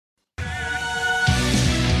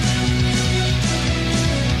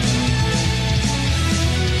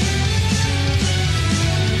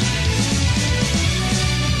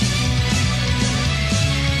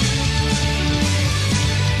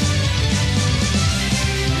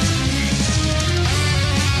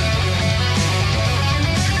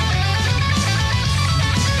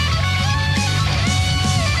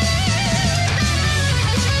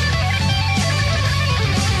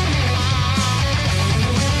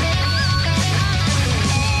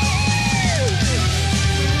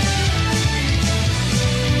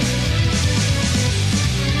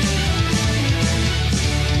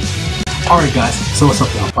Alright guys, so what's up,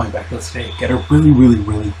 I'm playing back today. Get a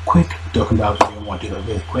really quick DragonBallZ video. I want to do that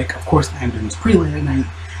really quick. Of course, I'm doing this pretty late at night.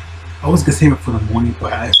 I was gonna save it for the morning,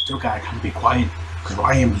 but I still gotta kind of be quiet because where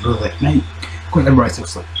I am is really late at night. Of course, everybody's still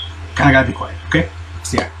asleep. Kinda gotta be quiet, okay?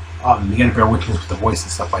 So yeah, you gotta bear with me with the voice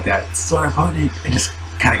and stuff like that. Sorry about it. I just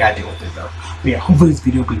kinda gotta deal with it though. But yeah, hopefully this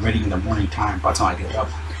video will be ready in the morning time by the time I get it up.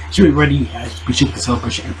 It should be ready. We should get the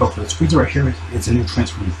celebration info for this Frieza right here. It's a new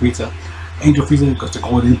transforming Frieza. Angel Frieza goes to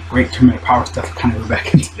Golden, great 2-minute power stuff, kind of go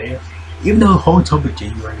back into there. Even though the whole October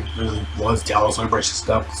January really was the All Celebration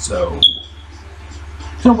stuff, so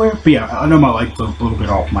somewhere. But yeah, I know my light blew a little bit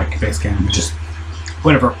off my face cam, but just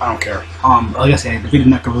whatever, I don't care. Like I said, the video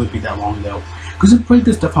not gonna really be that long though, because it's probably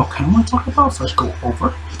the stuff I kind of want to talk about, so let's go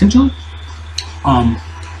over potentially.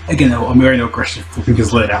 Again though, I'm very no aggressive flipping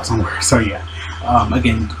his lid out somewhere, so yeah.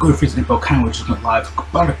 Again, go to Frieza info kind of just went live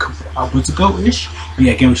about a couple hours ago-ish. But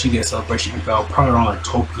yeah, again, we should get celebration info probably around like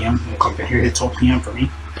 12 p.m. We'll come back here at 12 p.m. for me.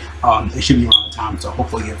 It should be around the time, so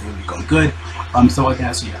hopefully everything will be going good. So like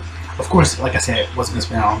that, so yeah. Of course, like I said, I wasn't gonna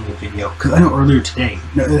spend on the video because I know earlier today,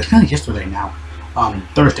 no, it's kind of yesterday now.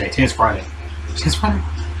 Thursday, today's Friday. Today's Friday?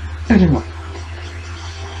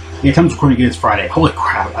 Yeah, time's recording it is Friday. Holy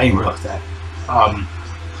crap, I didn't realize that.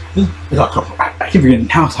 It's October. I keep forgetting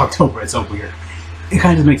now it's October, it's so weird. It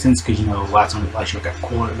kind of makes sense because, you know, last year got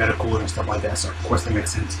cooler, meta cooler and stuff like that, so of course that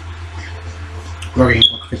makes sense. We're getting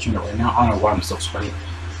Dark Fish unit right now. I don't know why I'm so sweaty.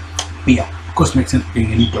 But yeah, of course it makes sense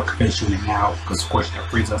being a new Dark Fish unit now, because of course you got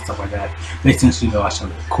Frieza and stuff like that. Makes sense, you know, last year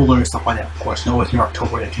got cooler and stuff like that. Of course, you know, it's near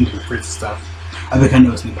October, that tends to be Frieza stuff. I think I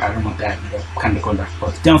noticed a new pattern with that, you know, kind of going back and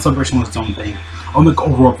forth. Down Celebration was its own thing. I'll make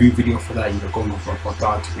an overall review video for that, you know, going over our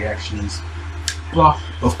thoughts, reactions, blah.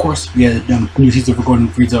 Of course, we had new season for Golden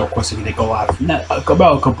Frieza. Of course, they go live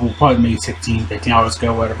about a couple, probably maybe 16, 15 hours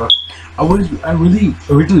ago, whatever. I really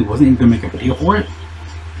originally wasn't even gonna make a video for it,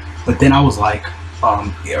 but then I was like,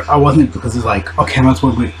 yeah, I wasn't, because it's like, okay, I might as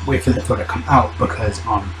well wait for the video to come out, because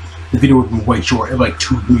the video would be way short, like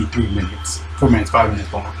 2, 3 minutes, 4 minutes, 5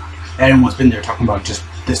 minutes long. And everyone's been there talking about just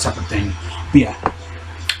this type of thing. But yeah.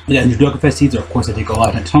 We got new Dokkan Fest teaser, of course, that they go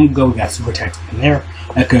live not too long ago. We got super text in there.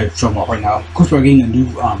 I could show them off right now. Of course, we're getting a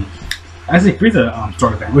new, I say Frieza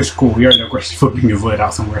story event, which is cool. We are no aggressive flipping his lid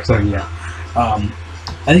out somewhere, so yeah. I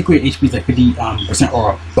think we're at HP is like 50%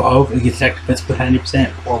 or above. It gets attack defense with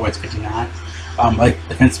 90%, or when it's 59. Like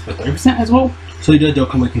defense with 30% as well. So they'll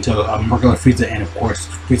come back into regular Frieza and of course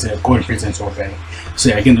Frieza, Golden Frieza and Sorbet. So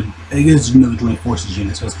yeah, again, it is another joint forces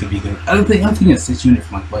unit, so it's gonna be good. I don't think it's 6 units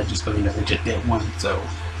from like just because, you know, they just did one, so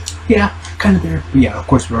yeah, kind of there. But yeah, of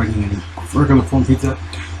course we're getting a regular form Frieza.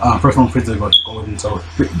 First form Frieza goes to Golden, so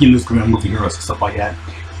you know, it's gonna be movie heroes and stuff like that.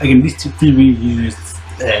 Again, these 2 free units,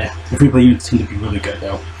 the free play units tend to be really good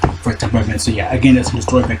though for temporary events. So yeah, again, there's some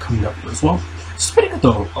story event coming up as well. It's pretty good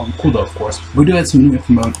though, cool though, of course. We do have some new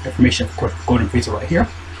information, of course, for Golden Frieza right here.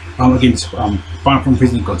 Again, this final form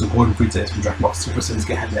Frieza goes to Golden Frieza. It's from DragonBallZ Super, so it's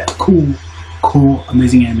gonna have that cool,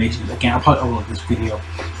 amazing animations. Again, I'll probably upload this video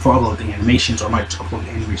for uploading animations, or I might just upload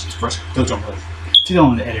the animations first. Those don't really take that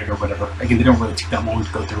long to edit or whatever. Again, they don't really take that long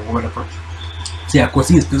to go through or whatever. So yeah, of course,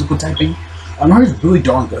 he is physical typing. I heard it's really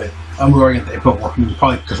darn good. We already got the info working,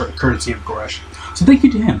 probably courtesy of Goresh. So thank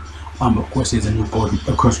you to him. Of course, there's a new Golden,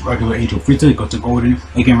 of course, regular Angel Frieza goes to Golden.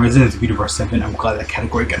 Again, Resident Universe 7. I'm glad that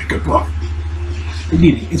category got a good buff. It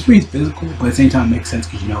needed. It's pretty physical, but at the same time, it makes sense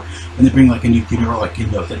because, you know, when they bring like a new unit or like, you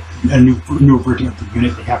know, a new version of the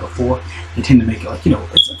unit they had before, they tend to make it like, you know,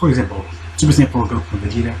 it's, for example, Super Saiyan 4 Goku and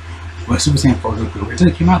Vegeta. When Super Saiyan 4 Goku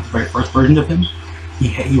originally came out, the very first version of him,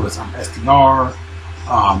 he was SDR.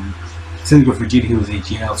 Same with Vegeta, he was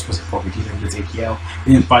AGL. Super Saiyan 4 Vegeta, he was AGL.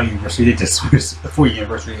 And then 5 University, they just switched, the 4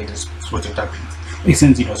 University, they just switched their typings. Makes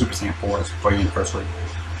sense, you know, Super Saiyan 4 is 4 University.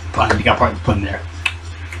 Fine, you got part to put in there.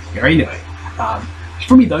 Yeah, anyway.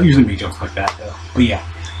 For me, they'll usually make jokes like that, though. But yeah,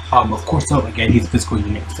 of course, though, again, he's a physical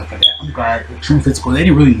unit and stuff like that. I'm glad, extreme physical, they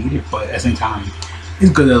didn't really need it, but at the same time, it's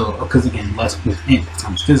good though, because again, less within.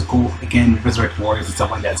 Times physical, again, Resurrect Warriors and stuff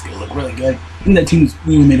like that's gonna look really good. And that team's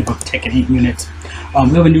really made up of Tekken 8 units. We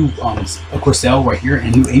have a new, of course, Cell right here,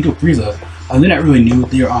 and new Angel Frieza. They're not really new,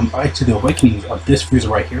 they're actually the awakenings of this Frieza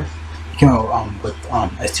right here. It came out with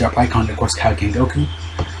STR Pycon, of course, Kaioken Goku.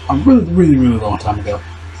 Really long time ago.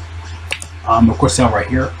 Of course, Cell right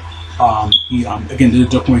here. Again, the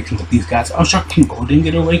Dokkan Awakenings of these guys. I was shocked King Gold didn't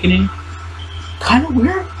get an awakening. Kind of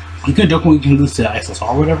weird. You could Dokkan Awakening lose to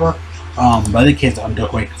SSR or whatever. But I think kids Dokkan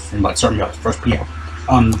Awakenings from like starting out the first PM.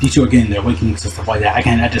 These two again, the awakenings and stuff like that.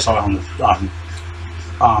 I just saw it on the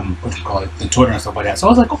what you call it, the Twitter and stuff like that. So I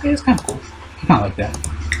was like, okay, it's kind of cool. I kind of like that.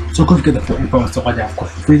 So of course we get the full info and stuff like that. Of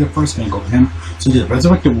course, Frieza first gonna go with him. So the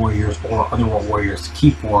Resurrected Warriors or Otherworld Warriors,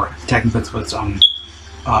 key 4, attacking defense was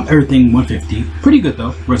everything 150. Pretty good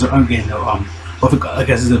though. Again though, I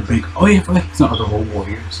guess is a big. Oh yeah, it's not Otherworld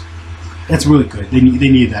Warriors. That's really good. They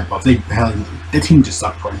needed that buff. Their team just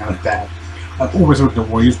sucked right now. It's bad. Or Resurrected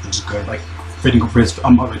Warriors, which is good. Like fitting for his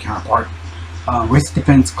other counterpart. Race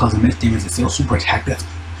defense, causing miss damage, and still super attack. That's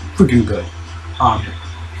freaking good.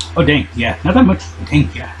 Oh dang, yeah, not that much. Dang,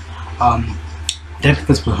 yeah. Attack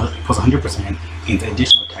defense plus 100%, gains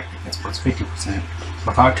additional attack defense plus 50%.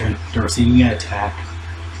 For 5 turns, they're receiving an attack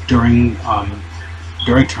during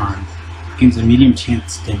turn, gains a medium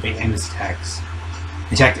chance to invade enemies' attacks.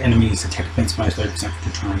 Attacked enemies, attack defense minus 30% for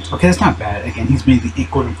 2 turns. Okay, that's not bad. Again, he's made the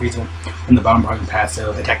Golden Frieza from the bottom part of the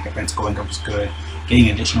passive. Attack defense going up is good. Getting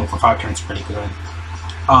additional for 5 turns is pretty good.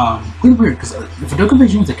 Really weird because for Dokkan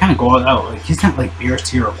Visions they kind of go all out. Like he's not like Beer's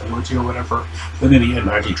tier or Core tier or whatever, but maybe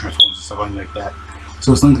energy transforms or something like that.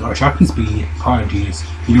 So his links are Shocking Speed, Prodigies,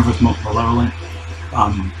 Universe Multiple Malevolent,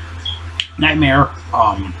 Nightmare,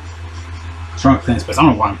 Strong Defense, but I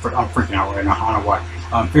don't know why I'm freaking out right now. I don't know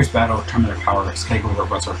why. Fierce Battle, Terminator Power, Skygrover,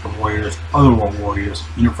 Resurrected Warriors, Otherworld Warriors,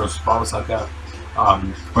 Universe Ball Saga,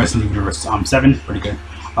 Resident Universe 7, pretty good.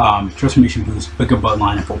 Transformation Boost, Bigger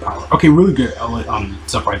Bloodline, and Full Power. Okay, really good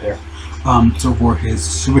stuff right there. So for his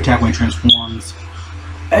super attack when he transforms,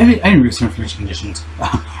 I didn't read transformation conditions.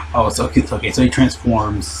 Oh, so okay, so he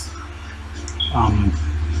transforms to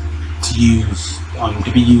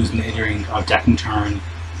be used during attacking turn.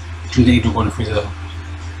 Turns into Golden Frieza.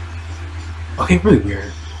 Okay, really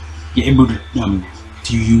weird. You're able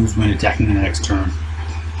to use when attacking the next turn.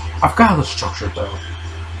 I forgot how the structure though.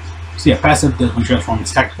 So yeah, passive does when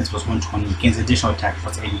transforms, attack defense plus 120, gains additional attack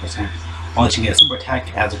plus 80%. While you get a super attack,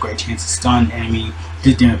 it has a great chance to stun enemy,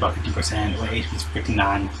 do damage about 50%, when HP is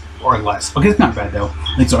 59 or less. Okay, it's not bad though.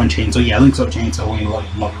 Links are Unchained, so yeah, Links are Unchained, so when you level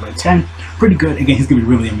him up to 10, pretty good. Again, he's gonna be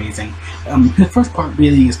really amazing. The first part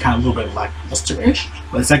really is kind of a little bit lackluster-ish,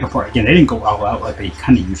 but the second part, again, they didn't go all out like they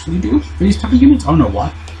kind of usually do for these type of units. I don't know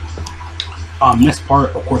why. Next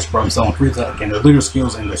part, of course, from Cell and Frieza, again, their leader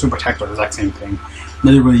skills and their super attack are the exact same thing.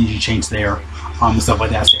 Nothing really usually changed there. And stuff like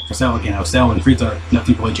that. So for Cell, again, Cell and Frieza,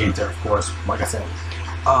 nothing really changed there, of course, like I said.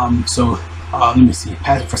 Let me see.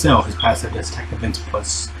 Passive for Cell, his passive is attack defense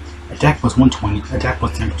plus attack plus 120, attack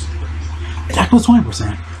plus 10%, attack plus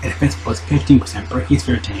 20%, and defense plus 15%. Break key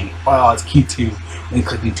sphere attained. Wow, it's key 2. Then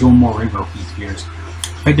clicking 2 or more rainbow key spheres.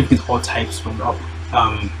 Effective against all types from up.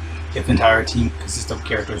 If the entire team consists of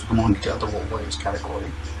characters belonging to the Otherworld Warriors category.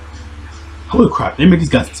 Holy crap, they made these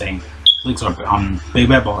guys insane. Links are big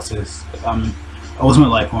bad bosses, Ultimate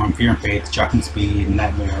Life Form, Fear and Faith, Shocking Speed,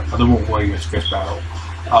 Nightmare, Otherworld Warriors, Fierce Battle.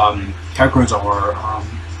 Characters are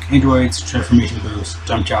Androids, Transformation Boost,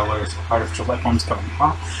 Jump Travelers, Artificial Life Forms, Coming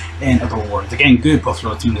Pop, and Other Warriors. Again, good buffs for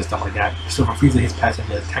the team and stuff like that. So for Frieza, his passive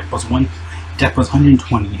is attack plus 1, attack plus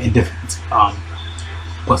 120, and defense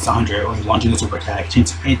plus 100 when launching a super attack.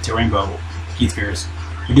 Change into Rainbow Key Spheres.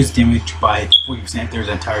 Reduce damage by 40% if there's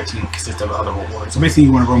an entire team consists of other warriors. So basically,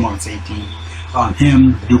 you want to roam on the same team.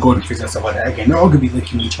 Him, the Golden Frieza, and stuff like that. Again, they're all going to be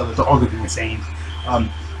linking each other. They're all going to be insane.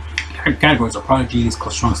 Categories are Prodigies,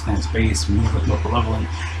 close strong stance base, move with local leveling,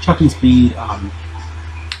 Shocking Speed,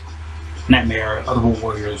 Nightmare, Other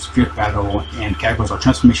Warriors, Fierce Battle, and categories are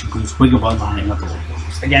Transformation Boost, Wiggle Bloodline, and Other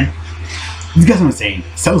Warriors. Again, these guys are insane.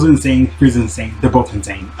 Cell's insane, Frieza's insane. They're both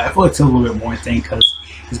insane. I feel like Cell's a little bit more insane because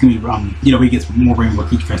he's gonna be, he gets more Rainbow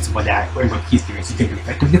Key Spheres, stuff like that. Rainbow Key Spheres, he's gonna be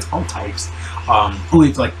effective against all types. Only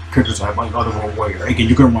it's like characters that have like Other Warrior. Again,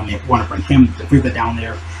 you're gonna want to bring him, the Frieza down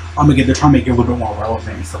there. Again, they're trying to make it a little bit more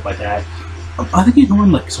relevant and stuff like that. I think he's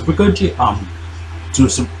going like Super Gogeta,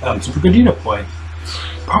 Super Gogeta, but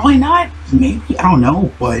probably not. Maybe, I don't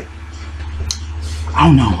know, but I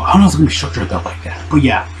don't know if it's gonna be structured though like that. But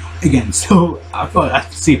yeah. Again, so I feel like I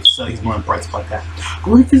see if he's more impressive like that.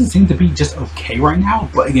 Golden Frieza seems to be just okay right now,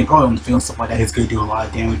 but again, probably on the field and stuff like that, he's going to do a lot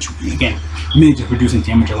of damage. Again, maybe just reducing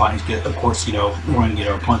damage a lot. He's good, of course, running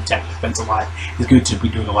opponent attack defense a lot. He's good to be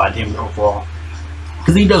doing a lot of damage overall.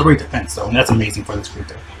 Because he does raise defense though, and that's amazing for this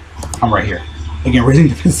Frieza. I'm right here. Again, raising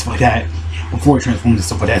defense stuff like that before he transforms and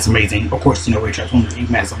stuff like that's amazing. Of course, when he transforms, he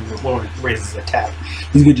massively raises his attack.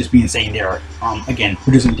 He's going to just be insane there. Again,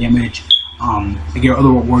 reducing damage. Again,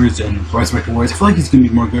 Other Warriors and Resurrected Warriors, I feel like he's going to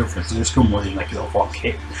be more good for us. There's still more than like his overall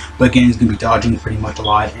kit. But again, he's going to be dodging pretty much a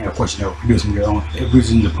lot, and of course, reducing the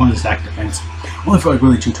opponent's attack defense. Only for like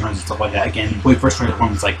really 2 turns and stuff like that. Again, when he first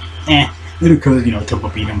transforms, it's like, Maybe because, you know, Turbo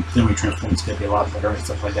beat him, then we transform to be a lot better and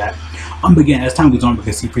stuff like that. But again, as time goes on, we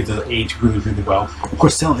can see Frieza age really, really well. Of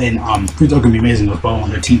course, Cell and Frieza are going to be amazing as well on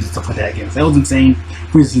their teams and stuff like that. Again, Cell's insane,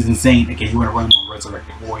 Frieza's insane. Again, you want to run them on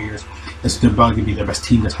Resurrected Warriors. They're probably going to be their best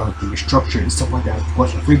team. That's how it's going to be structured and stuff like that, of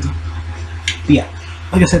course, with Frieza. But yeah,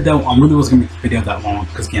 like I said though, really wasn't going to make the video that long,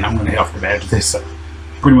 because again, I'm going to head off the bat after this, so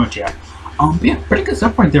pretty much, yeah. But yeah, pretty good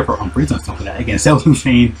stuff right there for Frieza and stuff like that. Again, Cell's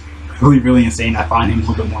insane. Really, really insane. I find him a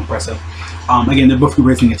little bit more impressive. Again, they're both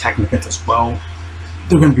raising attack and defense as well.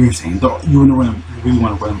 They're going to be insane. You really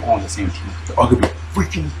want to run them all on the same team. They're all going to be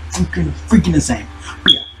freaking insane.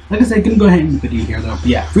 But yeah, like I said, gonna go ahead and end the video here though. But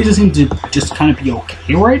yeah, Frieza seems to just kind of be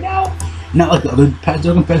okay right now. Not like the other past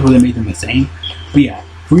Dokkan Fest where they made them insane. But yeah,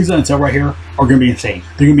 Frieza and Cell right here are going to be insane.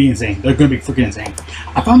 They're going to be insane. They're going to be freaking insane.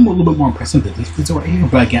 I found him a little bit more impressive than this Frieza right here.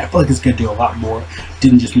 But again, I feel like it's going to do a lot more.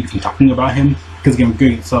 Didn't just me from talking about him. Because again, we're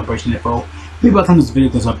going to get celebration info. Maybe by the time this video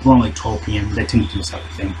goes up, around like 12 p.m. They tend to do this type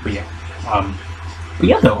of thing. But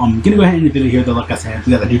yeah, though, I'm going to go ahead and end the video here though. Like I said,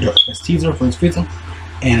 we got the new Dokkan Fest teaser for this Frieza.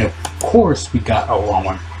 And of course, we got a wrong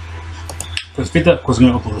one. For this Frieza, of course, we're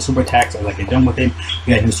going to upload the super attacks as I get done with it.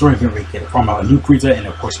 We got a new story event where we get from a new Frieza, and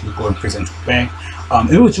of course, we Golden Frieza into a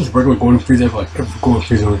bag. It was just regular Golden Frieza, but like every Golden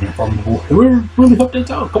Frieza was farmable. It really helped us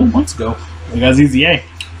out a couple months ago. We got ZZA.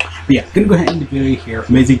 But yeah, gonna go ahead and end the video here.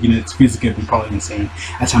 Amazing units. Frieza is gonna be probably insane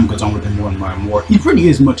as time goes on with him more and more and more. He really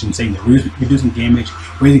is much insane. They're reducing damage,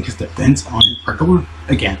 raising his defense on his regular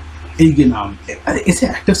again. And you get is it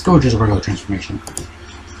active skill or just a regular transformation?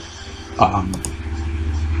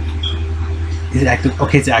 Is it active?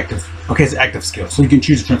 Okay, it's active. Okay, it's active skill. So you can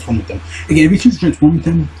choose to transform with them. Again, if you choose to transform with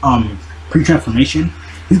them, pre-transformation,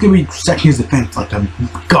 he's gonna be stacking his defense like a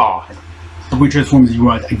god. The way he transforms, you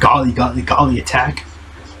want a godly attack.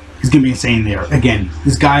 He's gonna be insane there. Again,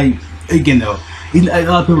 this guy, again though, a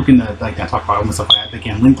lot of people can like talk about him and stuff like that.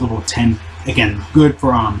 Again, Link level 10. Again, good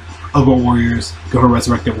for other warriors, good for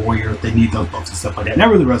resurrected warriors. They need those buffs and stuff like that.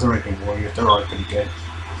 Not really resurrected warriors, they're already pretty good.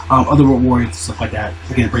 Other warriors and stuff like that.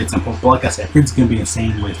 Again, pretty simple. But like I said, Frien's gonna be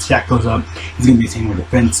insane when his attack goes up. He's gonna be insane with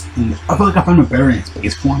defense. And I feel like I found him better in his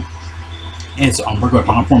biggest form. And it's regular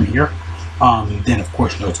bomb form here. Then of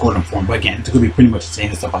course, you know, it's golden form. But again, it's gonna be pretty much insane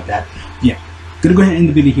and stuff like that. Yeah. Gonna go ahead and end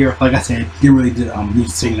the video here. Like I said, didn't really need to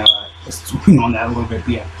say swing on that a little bit. But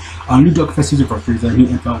yeah, new Dokkan Fest user for Frieza, new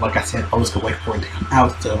info. Like I said, I was gonna wait for it to come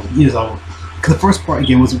out. So you know, because the first part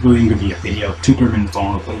again wasn't really gonna be a video, 2-3 minutes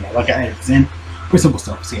long. But yeah, like I edited in, pretty simple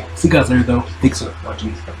stuff. So yeah, see you guys later though. Thanks for watching.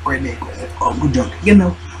 Have a great day. Good junk. You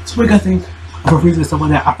know, so what do you guys think? For Frieza and stuff like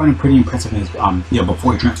that, I find him pretty impressive in his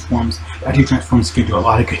before he transforms. After he transforms, he can do a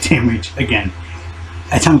lot of good damage. Again,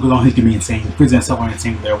 as time goes on, he's gonna be insane. Frieza and stuff are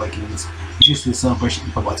insane with their awakenings. It's just the celebration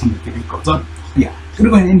for by the time the video goes up. But yeah, gonna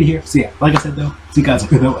go ahead and end it here. So yeah, like I said though, see you guys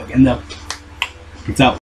later though. Again though, peace out.